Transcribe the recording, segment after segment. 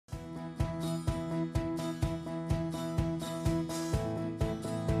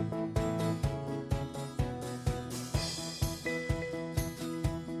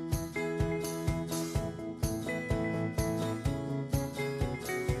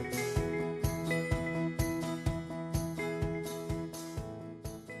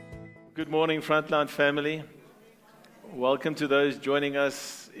Good morning, Frontline family. Welcome to those joining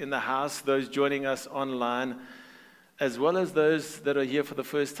us in the house, those joining us online, as well as those that are here for the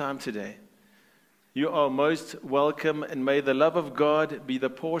first time today. You are most welcome, and may the love of God be the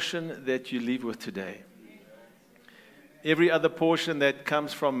portion that you leave with today. Every other portion that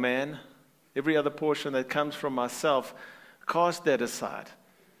comes from man, every other portion that comes from myself, cast that aside.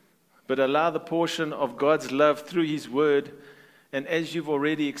 But allow the portion of God's love through His Word, and as you've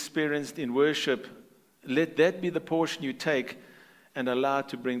already experienced in worship, let that be the portion you take and allow it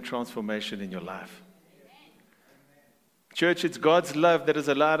to bring transformation in your life. Church, it's God's love that has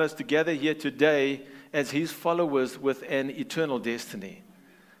allowed us to gather here today as His followers with an eternal destiny.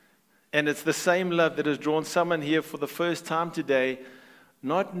 And it's the same love that has drawn someone here for the first time today,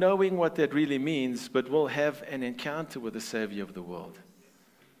 not knowing what that really means, but will have an encounter with the Savior of the world.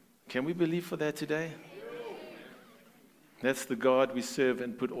 Can we believe for that today? That's the God we serve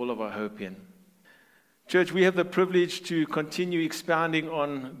and put all of our hope in. Church, we have the privilege to continue expounding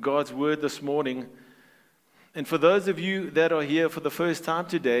on God's Word this morning. And for those of you that are here for the first time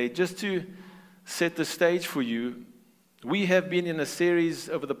today, just to set the stage for you, we have been in a series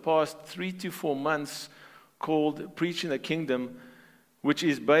over the past 3 to 4 months called Preaching the Kingdom, which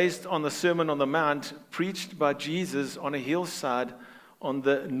is based on the Sermon on the Mount preached by Jesus on a hillside on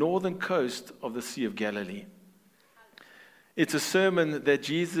the northern coast of the Sea of Galilee. It's a sermon that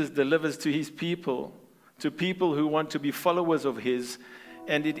Jesus delivers to His people, to people who want to be followers of His,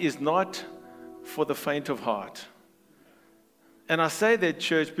 and it is not for the faint of heart. And I say that,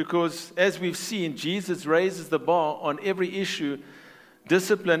 church, because as we've seen, Jesus raises the bar on every issue,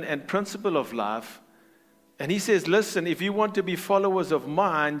 discipline, and principle of life. And He says, listen, if you want to be followers of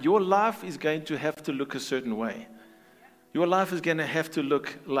mine, your life is going to have to look a certain way. Your life is going to have to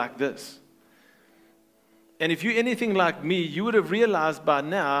look like this. And if you're anything like me, you would have realized by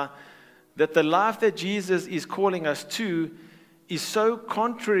now that the life that Jesus is calling us to is so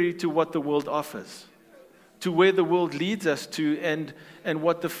contrary to what the world offers, to where the world leads us to and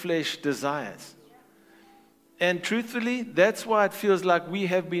what the flesh desires. And truthfully, that's why it feels like we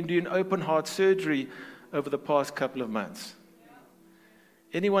have been doing open heart surgery over the past couple of months.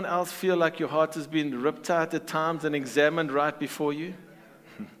 Anyone else feel like your heart has been ripped out at times and examined right before you?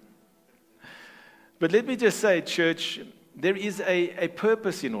 But let me just say, church, there is a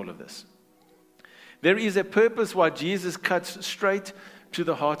purpose in all of this. There is a purpose why Jesus cuts straight to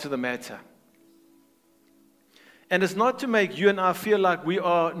the heart of the matter. And it's not to make you and I feel like we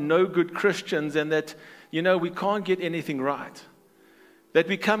are no good Christians and that, we can't get anything right. That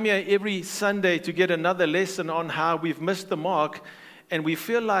we come here every Sunday to get another lesson on how we've missed the mark and we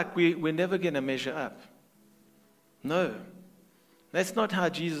feel like we're never going to measure up. No, that's not how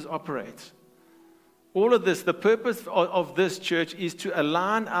Jesus operates. All of this, the purpose of this, church, is to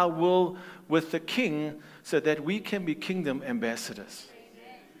align our will with the King so that we can be kingdom ambassadors.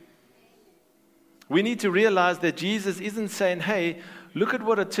 We need to realize that Jesus isn't saying, hey, look at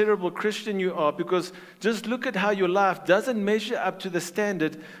what a terrible Christian you are, because just look at how your life doesn't measure up to the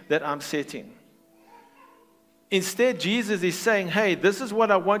standard that I'm setting. Instead, Jesus is saying, hey, this is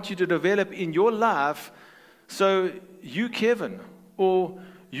what I want you to develop in your life, so you, Kevin, or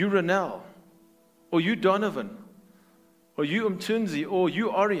you, Ronell, or you, Donovan, or you, Umtunzi, or you,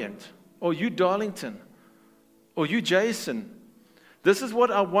 Orient, or you, Darlington, or you, Jason. This is what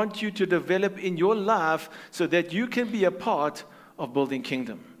I want you to develop in your life so that you can be a part of building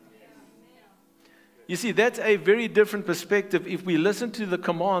kingdom. You see, that's a very different perspective if we listen to the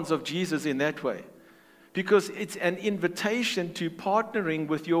commands of Jesus in that way. Because it's an invitation to partnering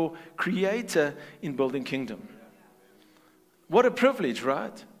with your Creator in building kingdom. What a privilege,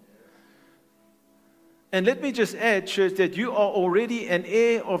 right? And let me just add, church, that you are already an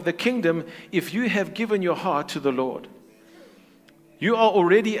heir of the kingdom if you have given your heart to the Lord. You are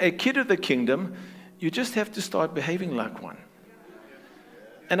already a kid of the kingdom. You just have to start behaving like one.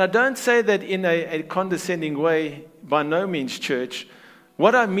 And I don't say that in a condescending way, by no means, church.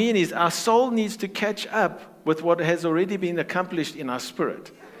 What I mean is our soul needs to catch up with what has already been accomplished in our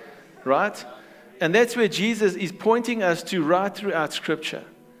spirit. Right? And that's where Jesus is pointing us to right throughout Scripture.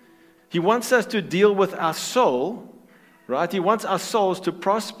 He wants us to deal with our soul, right? He wants our souls to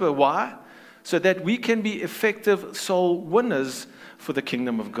prosper. Why? So that we can be effective soul winners for the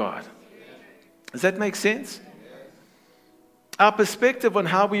kingdom of God. Does that make sense? Our perspective on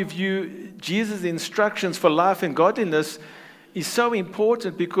how we view Jesus' instructions for life and godliness is so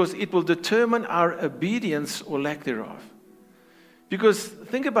important because it will determine our obedience or lack thereof. Because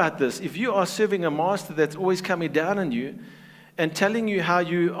think about this. If you are serving a master that's always coming down on you, and telling you how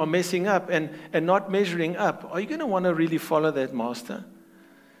you are messing up and not measuring up, are you going to want to really follow that master?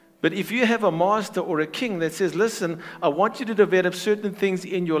 But if you have a master or a king that says, listen, I want you to develop certain things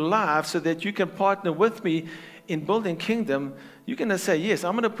in your life so that you can partner with me in building kingdom, you're going to say, yes,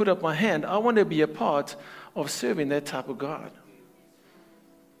 I'm going to put up my hand. I want to be a part of serving that type of God.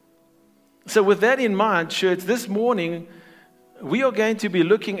 So with that in mind, church, this morning, we are going to be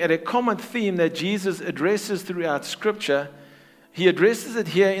looking at a common theme that Jesus addresses throughout Scripture. He addresses it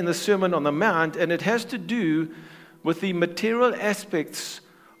here in the Sermon on the Mount, and it has to do with the material aspects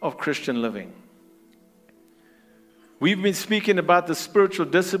of Christian living. We've been speaking about the spiritual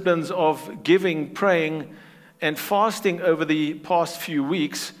disciplines of giving, praying, and fasting over the past few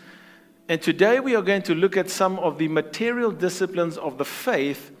weeks. And today we are going to look at some of the material disciplines of the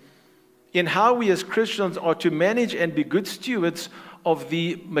faith in how we as Christians are to manage and be good stewards of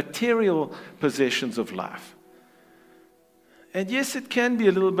the material possessions of life. And yes, it can be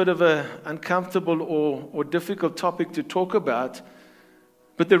a little bit of an uncomfortable or difficult topic to talk about.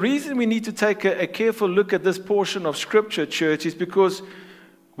 But the reason we need to take a careful look at this portion of Scripture, church, is because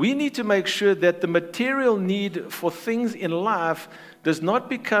we need to make sure that the material need for things in life does not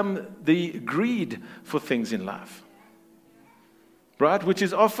become the greed for things in life. Right? Which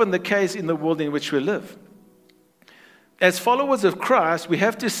is often the case in the world in which we live. As followers of Christ, we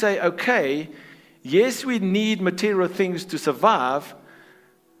have to say, okay, yes, we need material things to survive.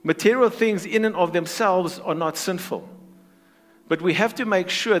 Material things in and of themselves are not sinful. But we have to make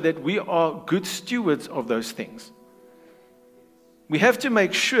sure that we are good stewards of those things. We have to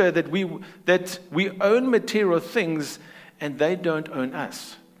make sure that we own material things and they don't own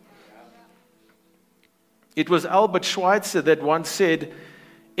us. It was Albert Schweitzer that once said,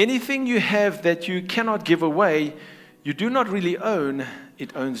 anything you have that you cannot give away, you do not really own,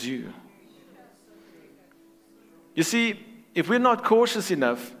 it owns you. You see, if we're not cautious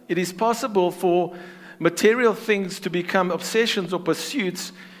enough, it is possible for material things to become obsessions or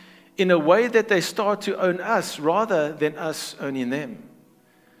pursuits in a way that they start to own us rather than us owning them.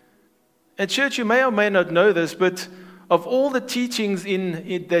 And church, you may or may not know this, but of all the teachings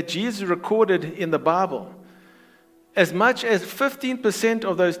that Jesus recorded in the Bible, as much as 15%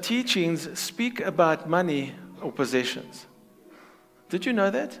 of those teachings speak about money or possessions. Did you know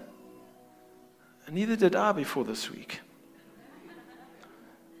that? Neither did I before this week.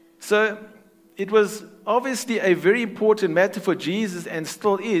 So it was obviously a very important matter for Jesus and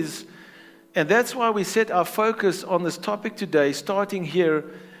still is. And that's why we set our focus on this topic today, starting here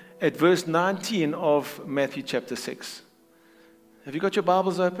at verse 19 of Matthew chapter 6. Have you got your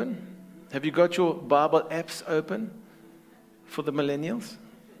Bibles open? Have you got your Bible apps open for the millennials?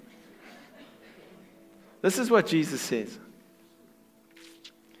 This is what Jesus says.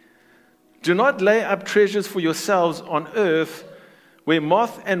 Do not lay up treasures for yourselves on earth where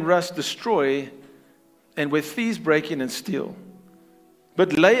moth and rust destroy and where thieves break in and steal.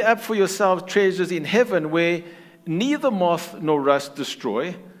 But lay up for yourselves treasures in heaven where neither moth nor rust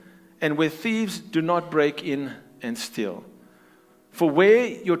destroy and where thieves do not break in and steal. For where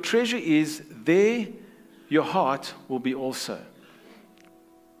your treasure is, there your heart will be also.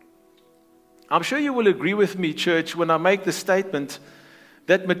 I'm sure you will agree with me, church, when I make the statement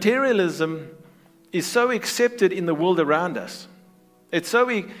that materialism is so accepted in the world around us. It's so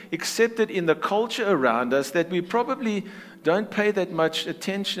accepted in the culture around us that we probably don't pay that much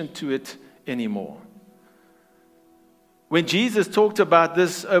attention to it anymore. When Jesus talked about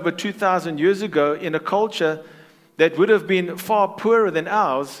this over 2,000 years ago in a culture that would have been far poorer than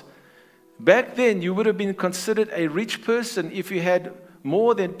ours, back then you would have been considered a rich person if you had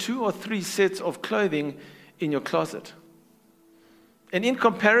more than 2 or 3 sets of clothing in your closet. And in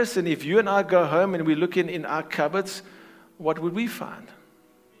comparison, if you and I go home and we look in our cupboards, what would we find?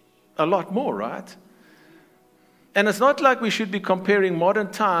 A lot more, right? And it's not like we should be comparing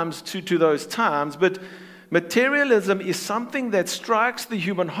modern times to those times, but materialism is something that strikes the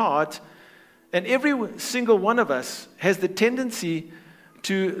human heart, and every single one of us has the tendency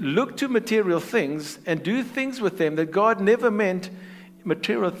to look to material things and do things with them that God never meant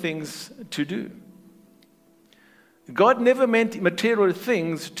material things to do. God never meant material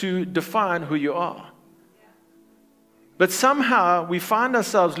things to define who you are. But somehow we find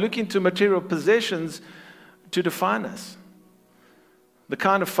ourselves looking to material possessions to define us. The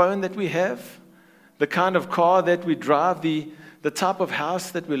kind of phone that we have, the kind of car that we drive, the type of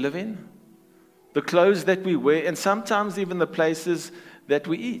house that we live in, the clothes that we wear, and sometimes even the places that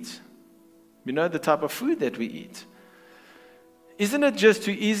we eat. You know, the type of food that we eat. Isn't it just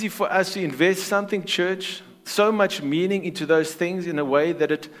too easy for us to invest something, church, so much meaning into those things in a way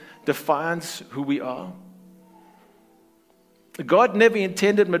that it defines who we are? God never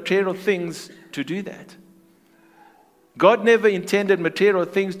intended material things to do that. God never intended material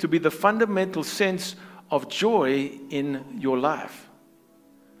things to be the fundamental sense of joy in your life.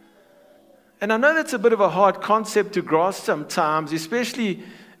 And I know that's a bit of a hard concept to grasp sometimes, especially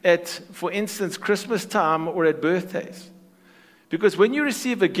at, for instance, Christmas time or at birthdays. Because when you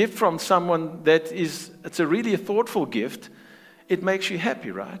receive a gift from someone it's a really thoughtful gift, it makes you happy,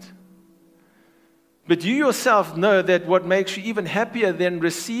 right? But you yourself know that what makes you even happier than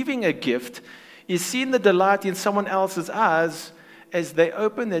receiving a gift is seeing the delight in someone else's eyes as they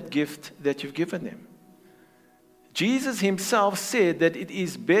open that gift that you've given them. Jesus himself said that it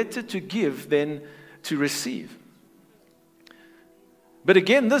is better to give than to receive. But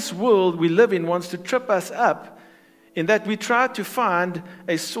again, this world we live in wants to trip us up in that we try to find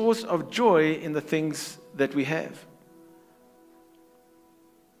a source of joy in the things that we have.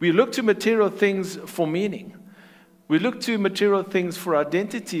 We look to material things for meaning. We look to material things for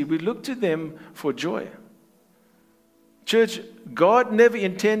identity. We look to them for joy. Church, God never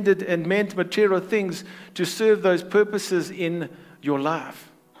intended and meant material things to serve those purposes in your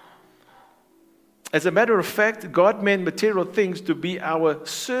life. As a matter of fact, God meant material things to be our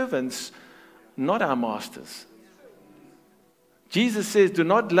servants, not our masters. Jesus says, do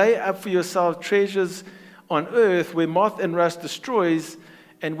not lay up for yourself treasures on earth where moth and rust destroys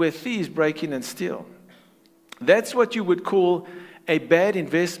and where thieves break in and steal. That's what you would call a bad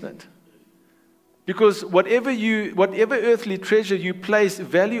investment. Because whatever earthly treasure you place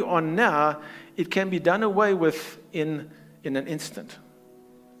value on now, it can be done away with in an instant.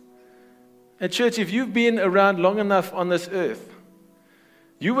 And church, if you've been around long enough on this earth,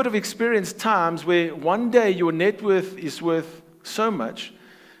 you would have experienced times where one day your net worth is worth so much,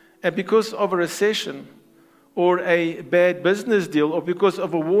 and because of a recession or a bad business deal or because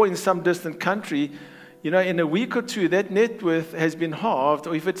of a war in some distant country, in a week or two, that net worth has been halved,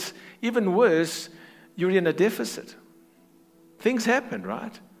 or if it's even worse, you're in a deficit. Things happen,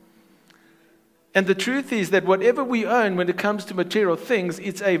 right? And the truth is that whatever we own when it comes to material things,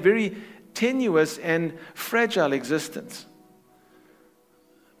 it's a very tenuous and fragile existence.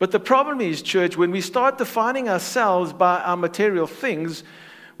 But the problem is, church, when we start defining ourselves by our material things,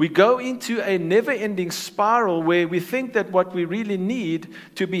 we go into a never-ending spiral where we think that what we really need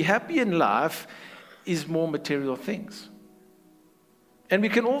to be happy in life is more material things. And we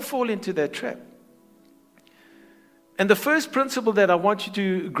can all fall into that trap. And the first principle that I want you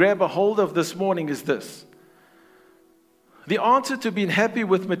to grab a hold of this morning is this. The answer to being happy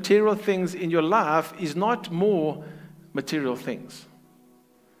with material things in your life is not more material things.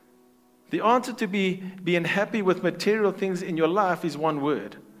 The answer to being happy with material things in your life is one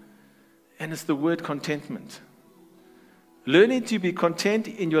word, and it's the word contentment. Learning to be content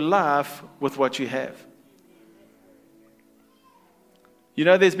in your life with what you have.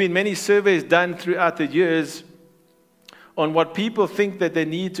 There's been many surveys done throughout the years on what people think that they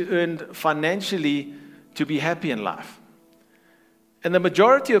need to earn financially to be happy in life. And the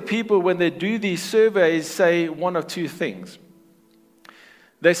majority of people, when they do these surveys, say one of two things.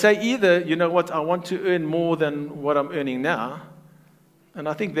 They say either, I want to earn more than what I'm earning now. And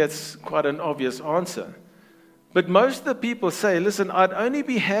I think that's quite an obvious answer. But most of the people say, listen, I'd really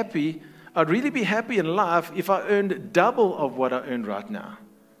be happy in life if I earned double of what I earn right now.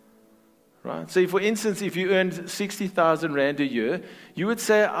 Right? So, for instance, if you earned 60,000 Rand a year, you would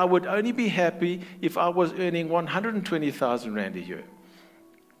say, I would only be happy if I was earning 120,000 Rand a year.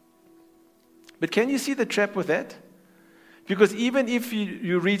 But can you see the trap with that? Because even if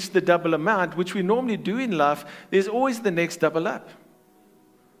you reach the double amount, which we normally do in life, there's always the next double up.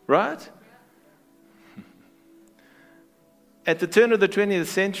 Right? At the turn of the 20th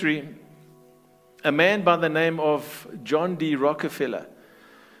century, a man by the name of John D. Rockefeller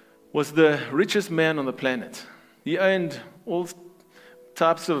was the richest man on the planet. He owned all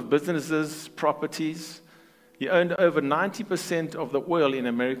types of businesses, properties. He owned over 90% of the oil in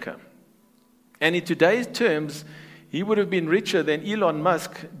America. And in today's terms, he would have been richer than Elon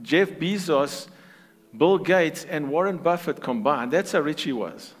Musk, Jeff Bezos, Bill Gates, and Warren Buffett combined. That's how rich he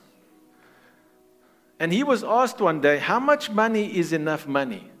was. And he was asked one day, how much money is enough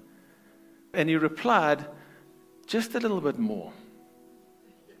money? And he replied, just a little bit more.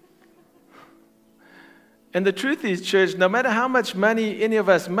 And the truth is, church, no matter how much money any of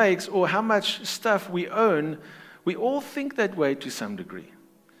us makes or how much stuff we own, we all think that way to some degree.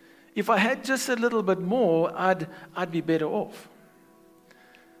 If I had just a little bit more, I'd be better off.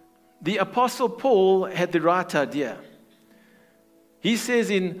 The Apostle Paul had the right idea. He says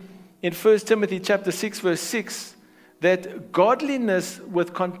in 1 Timothy chapter 6, verse 6, that godliness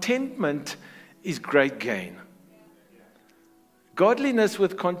with contentment is great gain. Godliness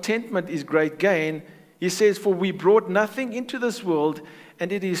with contentment is great gain. He says, "For we brought nothing into this world,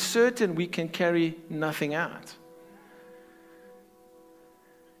 and it is certain we can carry nothing out."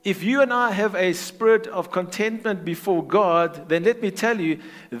 If you and I have a spirit of contentment before God, then let me tell you,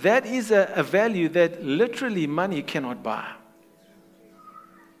 that is a value that literally money cannot buy.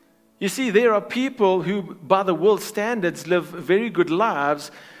 You see, there are people who, by the world's standards, live very good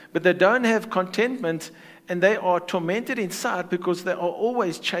lives, but they don't have contentment, and they are tormented inside because they are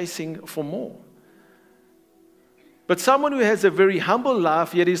always chasing for more. But someone who has a very humble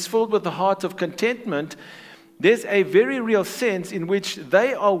life, yet is filled with the heart of contentment, there's a very real sense in which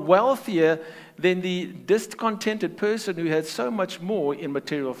they are wealthier than the discontented person who has so much more in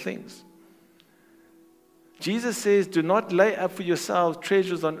material things. Jesus says, "Do not lay up for yourselves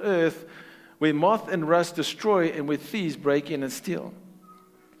treasures on earth where moth and rust destroy and where thieves break in and steal."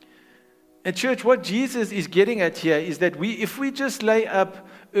 And church, what Jesus is getting at here is that if we just lay up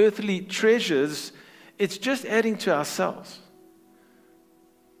earthly treasures, it's just adding to ourselves.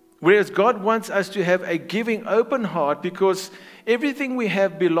 Whereas God wants us to have a giving, open heart, because everything we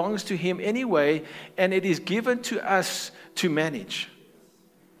have belongs to Him anyway, and it is given to us to manage.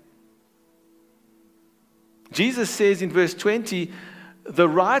 Jesus says in verse 20, the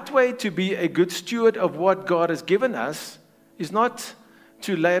right way to be a good steward of what God has given us is not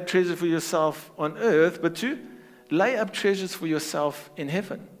to lay up treasures for yourself on earth, but to lay up treasures for yourself in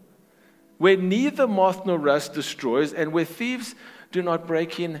heaven, where neither moth nor rust destroys, and where thieves do not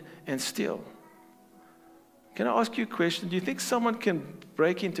break in and steal. Can I ask you a question? Do you think someone can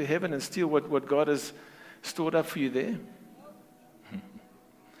break into heaven and steal what God has stored up for you there?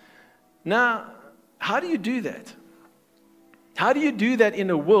 Now, how do you do that? How do you do that in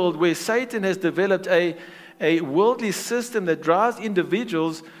a world where Satan has developed a worldly system that drives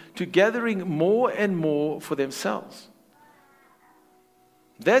individuals to gathering more and more for themselves?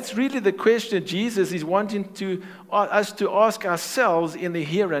 That's really the question Jesus is wanting us to ask ourselves in the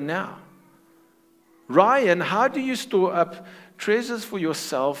here and now. Ryan, how do you store up treasures for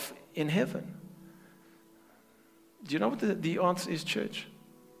yourself in heaven? Do you know what the answer is, church?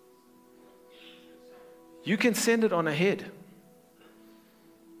 You can send it on ahead.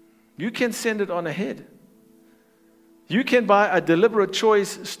 You can send it on ahead. You can, by a deliberate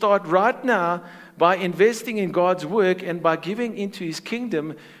choice, start right now by investing in God's work and by giving into His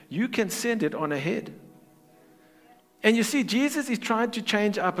kingdom. You can send it on ahead. And you see, Jesus is trying to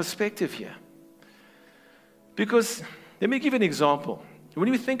change our perspective here. Because, let me give an example. When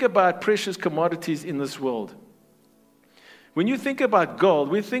you think about precious commodities in this world, when you think about gold,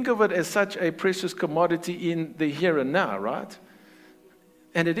 we think of it as such a precious commodity in the here and now, right?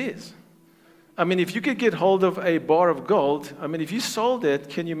 And it is. I mean, if you could get hold of a bar of gold, I mean, if you sold it,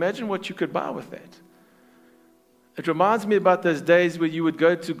 can you imagine what you could buy with that? It reminds me about those days where you would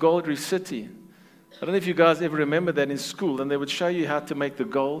go to Gold Reef City. I don't know if you guys ever remember that in school, and they would show you how to make the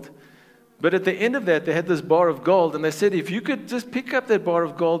gold. But at the end of that, they had this bar of gold, and they said if you could just pick up that bar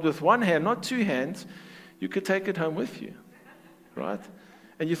of gold with one hand, not two hands, you could take it home with you, right?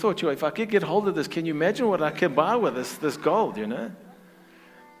 And you thought, if I could get hold of this, can you imagine what I can buy with this gold, you know?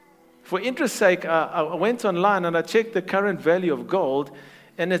 For interest's sake, I went online and I checked the current value of gold,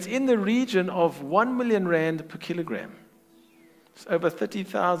 and it's in the region of 1 million rand per kilogram. It's over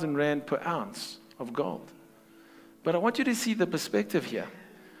 30,000 rand per ounce of gold. But I want you to see the perspective here.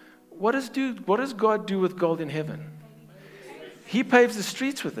 What does God do with gold in heaven? He paves the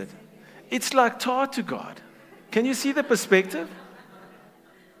streets with it. It's like tar to God. Can you see the perspective?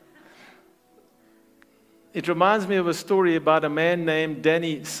 It reminds me of a story about a man named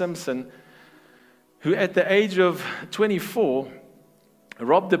Danny Simpson, who at the age of 24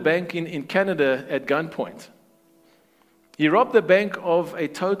 robbed a bank in Canada at gunpoint. He robbed the bank of a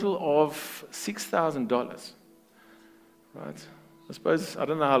total of $6,000. Right? I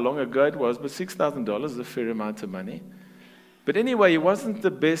don't know how long ago it was, but $6,000 is a fair amount of money. But anyway, he wasn't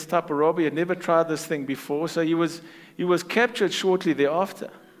the best type of robber. He had never tried this thing before, so he was captured shortly thereafter.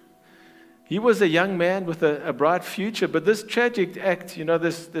 He was a young man with a bright future, but this tragic act,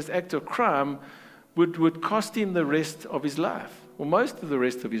 this act of crime would cost him the rest of his life, or most of the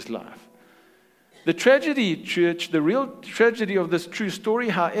rest of his life. The tragedy, church, the real tragedy of this true story,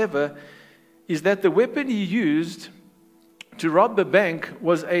 however, is that the weapon he used to rob the bank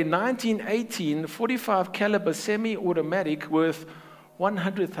was a 1918 .45 caliber semi-automatic worth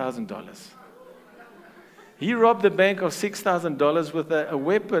 $100,000. He robbed the bank of $6,000 with a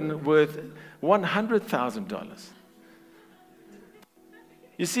weapon worth $100,000.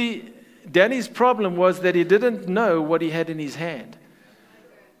 You see, Danny's problem was that he didn't know what he had in his hand.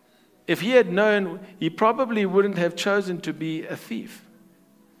 If he had known, he probably wouldn't have chosen to be a thief,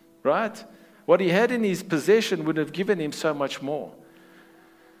 right? What he had in his possession would have given him so much more.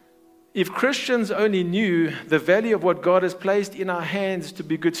 If Christians only knew the value of what God has placed in our hands to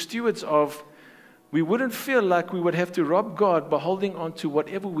be good stewards of, we wouldn't feel like we would have to rob God by holding on to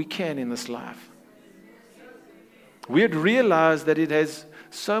whatever we can in this life. We'd realize that it has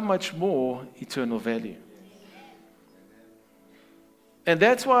so much more eternal value. And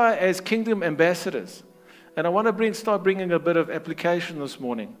that's why, as kingdom ambassadors, and I want to start bringing a bit of application this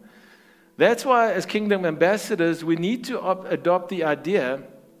morning. That's why, as kingdom ambassadors, we need to adopt the idea,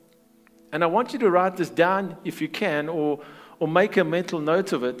 and I want you to write this down if you can, or make a mental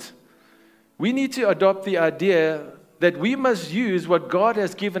note of it. We need to adopt the idea that we must use what God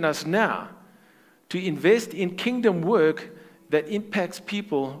has given us now to invest in kingdom work that impacts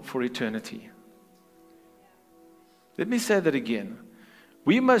people for eternity. Let me say that again.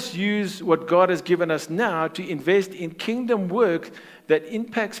 We must use what God has given us now to invest in kingdom work that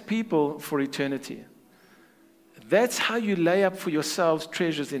impacts people for eternity. That's how you lay up for yourselves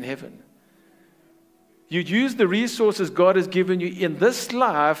treasures in heaven. You use the resources God has given you in this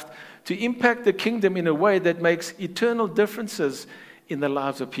life to impact the kingdom in a way that makes eternal differences in the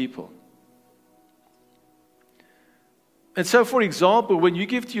lives of people. And so, for example, when you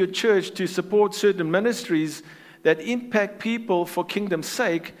give to your church to support certain ministries that impact people for kingdom's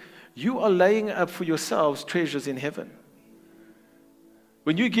sake, you are laying up for yourselves treasures in heaven.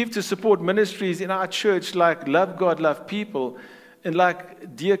 When you give to support ministries in our church like Love God, Love People, and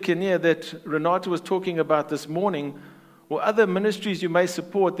like Diaconia that Renata was talking about this morning, or other ministries you may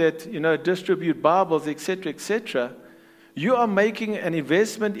support that, distribute Bibles, etc., you are making an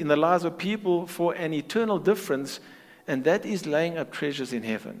investment in the lives of people for an eternal difference, and that is laying up treasures in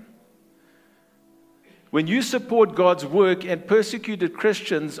heaven. When you support God's work and persecuted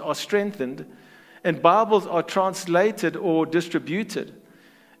Christians are strengthened, and Bibles are translated or distributed,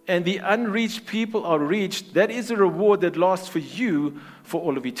 and the unreached people are reached, that is a reward that lasts for you for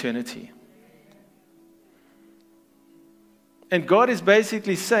all of eternity. And God is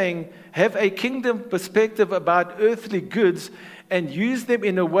basically saying, have a kingdom perspective about earthly goods and use them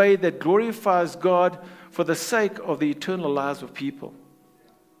in a way that glorifies God for the sake of the eternal lives of people.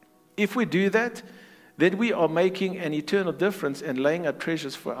 If we do that, then we are making an eternal difference and laying up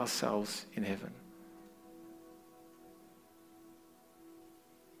treasures for ourselves in heaven.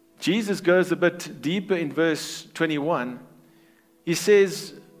 Jesus goes a bit deeper in verse 21. He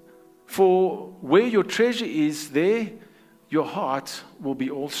says, for where your treasure is, there your heart will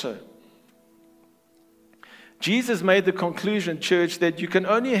be also. Jesus made the conclusion, church, that you can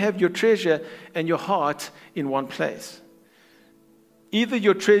only have your treasure and your heart in one place. Either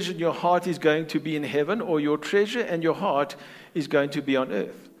your treasure and your heart is going to be in heaven, or your treasure and your heart is going to be on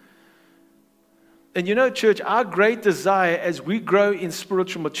earth. And church, our great desire as we grow in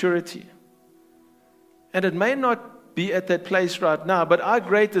spiritual maturity, and it may not be at that place right now, but our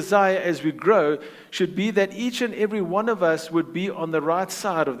great desire as we grow should be that each and every one of us would be on the right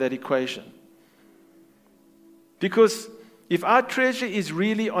side of that equation. Because if our treasure is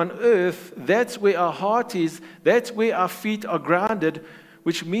really on earth, that's where our heart is, that's where our feet are grounded,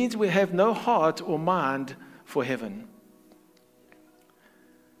 which means we have no heart or mind for heaven.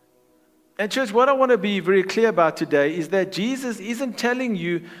 And church, what I want to be very clear about today is that Jesus isn't telling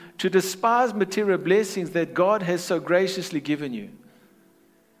you to despise material blessings that God has so graciously given you.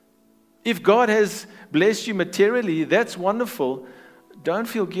 If God has blessed you materially, that's wonderful. Don't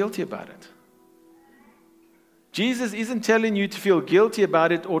feel guilty about it. Jesus isn't telling you to feel guilty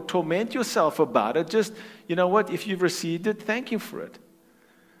about it or torment yourself about it. Just, if you've received it, thank Him for it.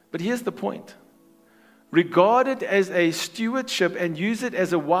 But here's the point. Regard it as a stewardship and use it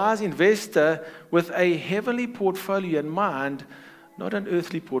as a wise investor with a heavenly portfolio in mind, not an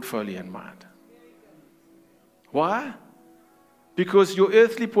earthly portfolio in mind. Why? Because your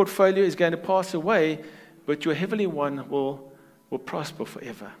earthly portfolio is going to pass away, but your heavenly one will prosper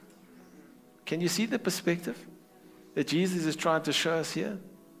forever. Can you see the perspective that Jesus is trying to show us here?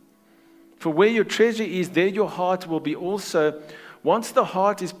 For where your treasure is, there your heart will be also. Once the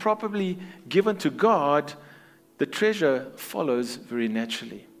heart is properly given to God, the treasure follows very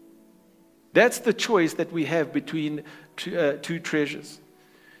naturally. That's the choice that we have between two treasures.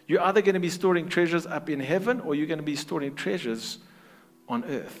 You're either going to be storing treasures up in heaven, or you're going to be storing treasures on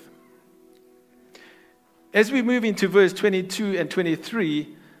earth. As we move into verse 22 and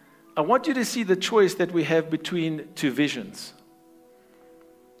 23, I want you to see the choice that we have between two visions.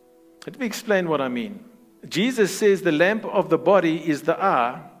 Let me explain what I mean. Jesus says the lamp of the body is the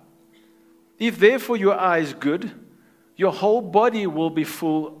eye. If therefore your eye is good, your whole body will be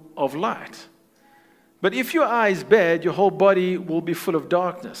full of light. But if your eye is bad, your whole body will be full of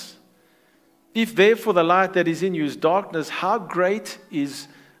darkness. If therefore the light that is in you is darkness, how great is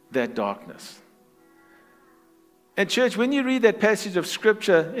that darkness? And church, when you read that passage of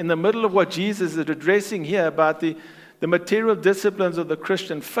Scripture in the middle of what Jesus is addressing here about the material disciplines of the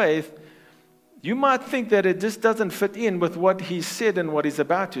Christian faith, you might think that it just doesn't fit in with what he said and what he's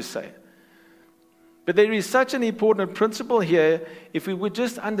about to say. But there is such an important principle here if we would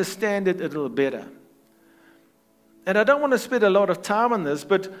just understand it a little better. And I don't want to spend a lot of time on this,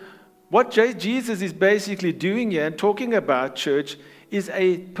 but what Jesus is basically doing here and talking about, church, is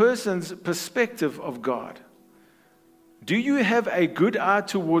a person's perspective of God. Do you have a good eye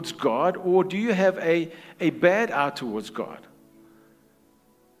towards God, or do you have a bad eye towards God?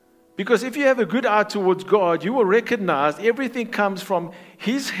 Because if you have a good eye towards God, you will recognize everything comes from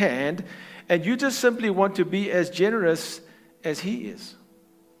His hand, and you just simply want to be as generous as He is.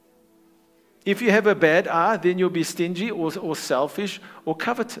 If you have a bad eye, then you'll be stingy or selfish or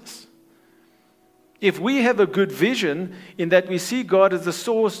covetous. If we have a good vision in that we see God as the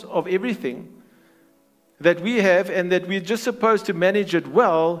source of everything that we have, and that we're just supposed to manage it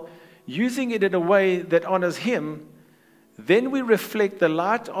well, using it in a way that honors Him, then we reflect the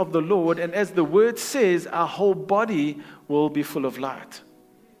light of the Lord, and as the word says, our whole body will be full of light.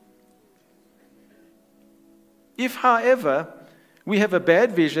 If, however, we have a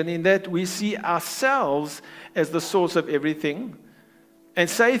bad vision in that we see ourselves as the source of everything, and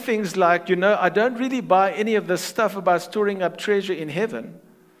say things like, I don't really buy any of this stuff about storing up treasure in heaven,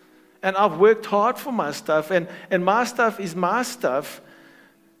 and I've worked hard for my stuff, and my stuff is my stuff.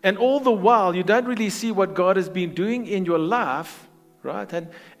 And all the while, you don't really see what God has been doing in your life, right?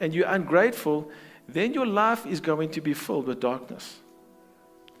 And you're ungrateful, then your life is going to be filled with darkness.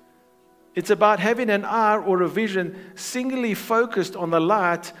 It's about having an eye or a vision singularly focused on the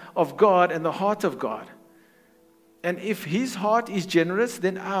light of God and the heart of God. And if His heart is generous,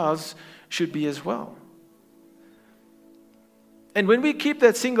 then ours should be as well. And when we keep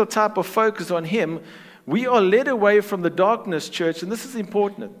that single type of focus on Him, we are led away from the darkness, church, and this is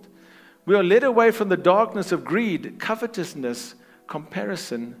important. We are led away from the darkness of greed, covetousness,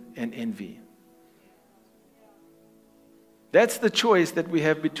 comparison, and envy. That's the choice that we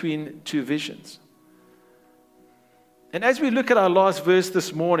have between two visions. And as we look at our last verse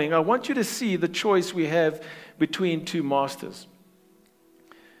this morning, I want you to see the choice we have between two masters.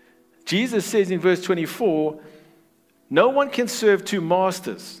 Jesus says in verse 24, "No one can serve two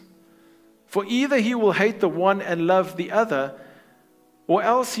masters, for either he will hate the one and love the other, or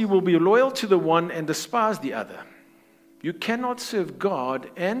else he will be loyal to the one and despise the other. You cannot serve God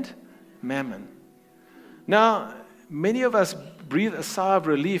and mammon." Now, many of us breathe a sigh of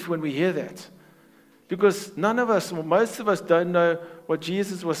relief when we hear that, because none of us, or most of us, don't know what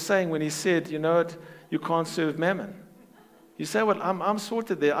Jesus was saying when He said, you can't serve mammon. You say, well, I'm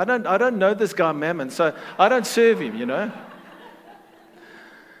sorted there. I don't know this guy Mammon, so I don't serve him,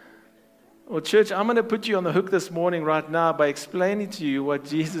 Well, church, I'm going to put you on the hook this morning right now by explaining to you what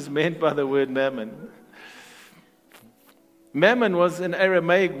Jesus meant by the word mammon. Mammon was an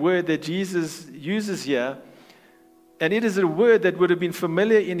Aramaic word that Jesus uses here, and it is a word that would have been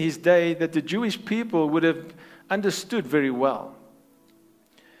familiar in His day, that the Jewish people would have understood very well.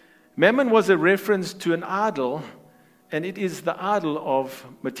 Mammon was a reference to an idol, and it is the idol of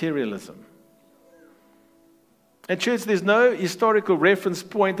materialism. And church, there's no historical reference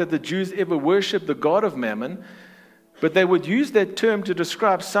point that the Jews ever worshipped the god of Mammon, but they would use that term to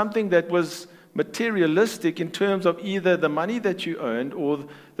describe something that was materialistic in terms of either the money that you earned or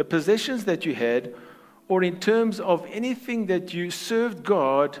the possessions that you had, or in terms of anything that you served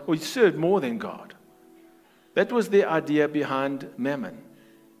God, or you served more than God. That was the idea behind Mammon,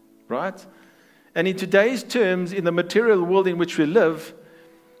 right? And in today's terms, in the material world in which we live,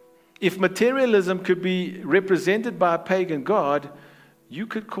 if materialism could be represented by a pagan god, you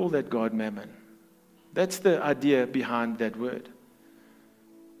could call that god Mammon. That's the idea behind that word.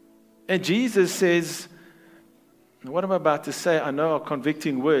 And Jesus says, what I'm about to say, I know are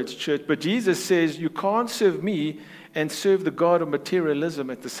convicting words, church, but Jesus says you can't serve me and serve the god of materialism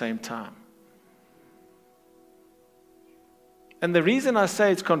at the same time. And the reason I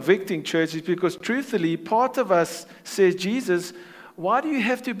say it's convicting, church, is because truthfully, part of us says, Jesus, why do you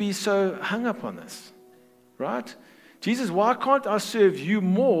have to be so hung up on this? Right? Jesus, why can't I serve you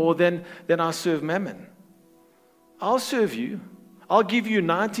more than I serve Mammon? I'll serve you. I'll give you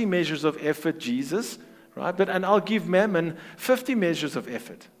 90 measures of effort, Jesus, right? And I'll give Mammon 50 measures of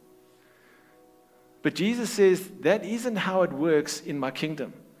effort. But Jesus says, that isn't how it works in my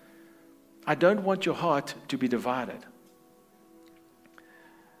kingdom. I don't want your heart to be divided.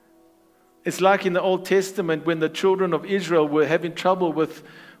 It's like in the Old Testament when the children of Israel were having trouble with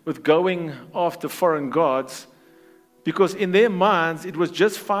going after foreign gods, because in their minds it was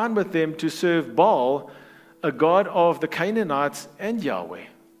just fine with them to serve Baal, a god of the Canaanites, and Yahweh.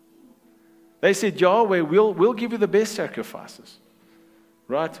 They said, Yahweh, we'll give you the best sacrifices.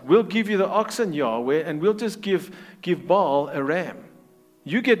 Right? We'll give you the oxen, Yahweh, and we'll just give Baal a ram.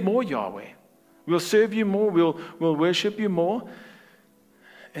 You get more, Yahweh. We'll serve you more. We'll worship you more.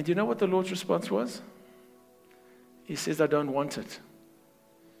 And you know what the Lord's response was? He says, I don't want it.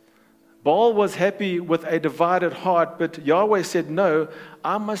 Baal was happy with a divided heart, but Yahweh said, no,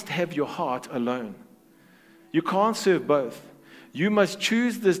 I must have your heart alone. You can't serve both. You must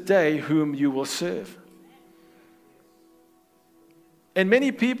choose this day whom you will serve. And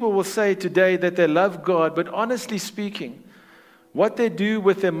many people will say today that they love God, but honestly speaking, what they do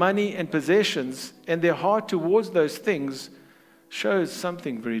with their money and possessions and their heart towards those things shows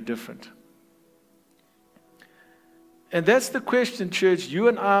something very different. And that's the question, church, you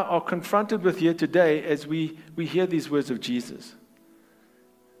and I are confronted with here today as we hear these words of Jesus.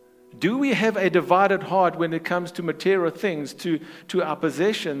 Do we have a divided heart when it comes to material things, to our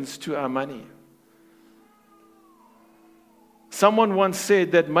possessions, to our money? Someone once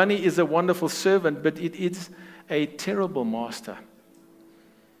said that money is a wonderful servant, but it is a terrible master.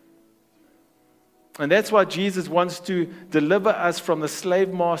 And that's why Jesus wants to deliver us from the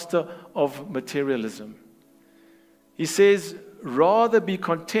slave master of materialism. He says, rather be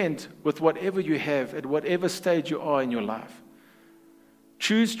content with whatever you have at whatever stage you are in your life.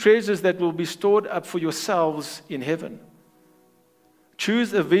 Choose treasures that will be stored up for yourselves in heaven.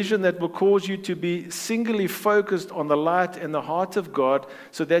 Choose a vision that will cause you to be singly focused on the light and the heart of God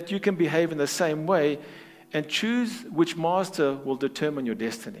so that you can behave in the same way, and choose which master will determine your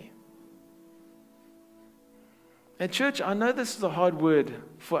destiny. And church, I know this is a hard word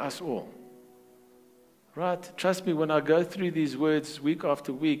for us all. Right? Trust me, when I go through these words week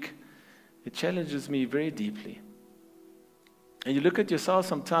after week, it challenges me very deeply. And you look at yourself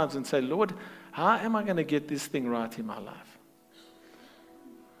sometimes and say, Lord, how am I going to get this thing right in my life?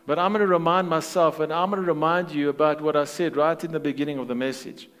 But I'm going to remind myself, and I'm going to remind you about what I said right in the beginning of the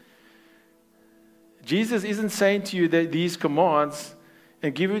message. Jesus isn't saying to you that these commands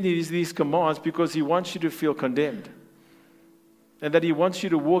and giving you these commands because he wants you to feel condemned. And that he wants you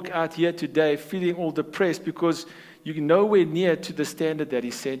to walk out here today feeling all depressed because you're nowhere near to the standard that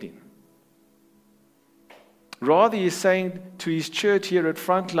he's setting. Rather, he's saying to his church here at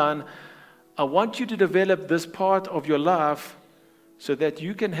Frontline, I want you to develop this part of your life so that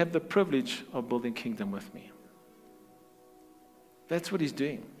you can have the privilege of building kingdom with me. That's what he's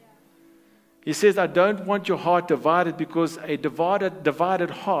doing. He says, I don't want your heart divided because a divided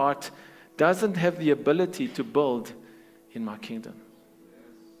heart doesn't have the ability to build in my kingdom.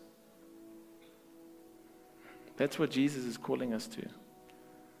 That's what Jesus is calling us to.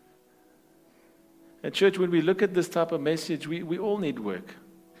 And church, when we look at this type of message, we all need work.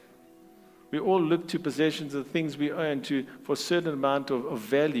 We all look to possessions, the things we own, for a certain amount of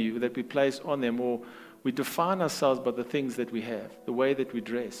value that we place on them, or we define ourselves by the things that we have, the way that we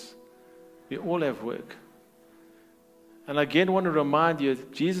dress. We all have work. And I again want to remind you,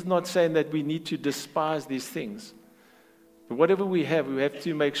 Jesus is not saying that we need to despise these things. But whatever we have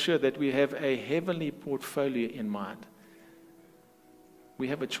to make sure that we have a heavenly portfolio in mind. We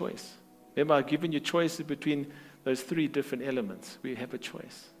have a choice. Remember, I've given you choices between those three different elements. We have a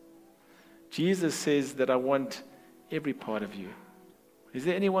choice. Jesus says that I want every part of you. Is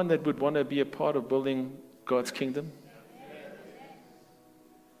there anyone that would want to be a part of building God's kingdom?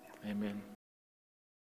 Amen.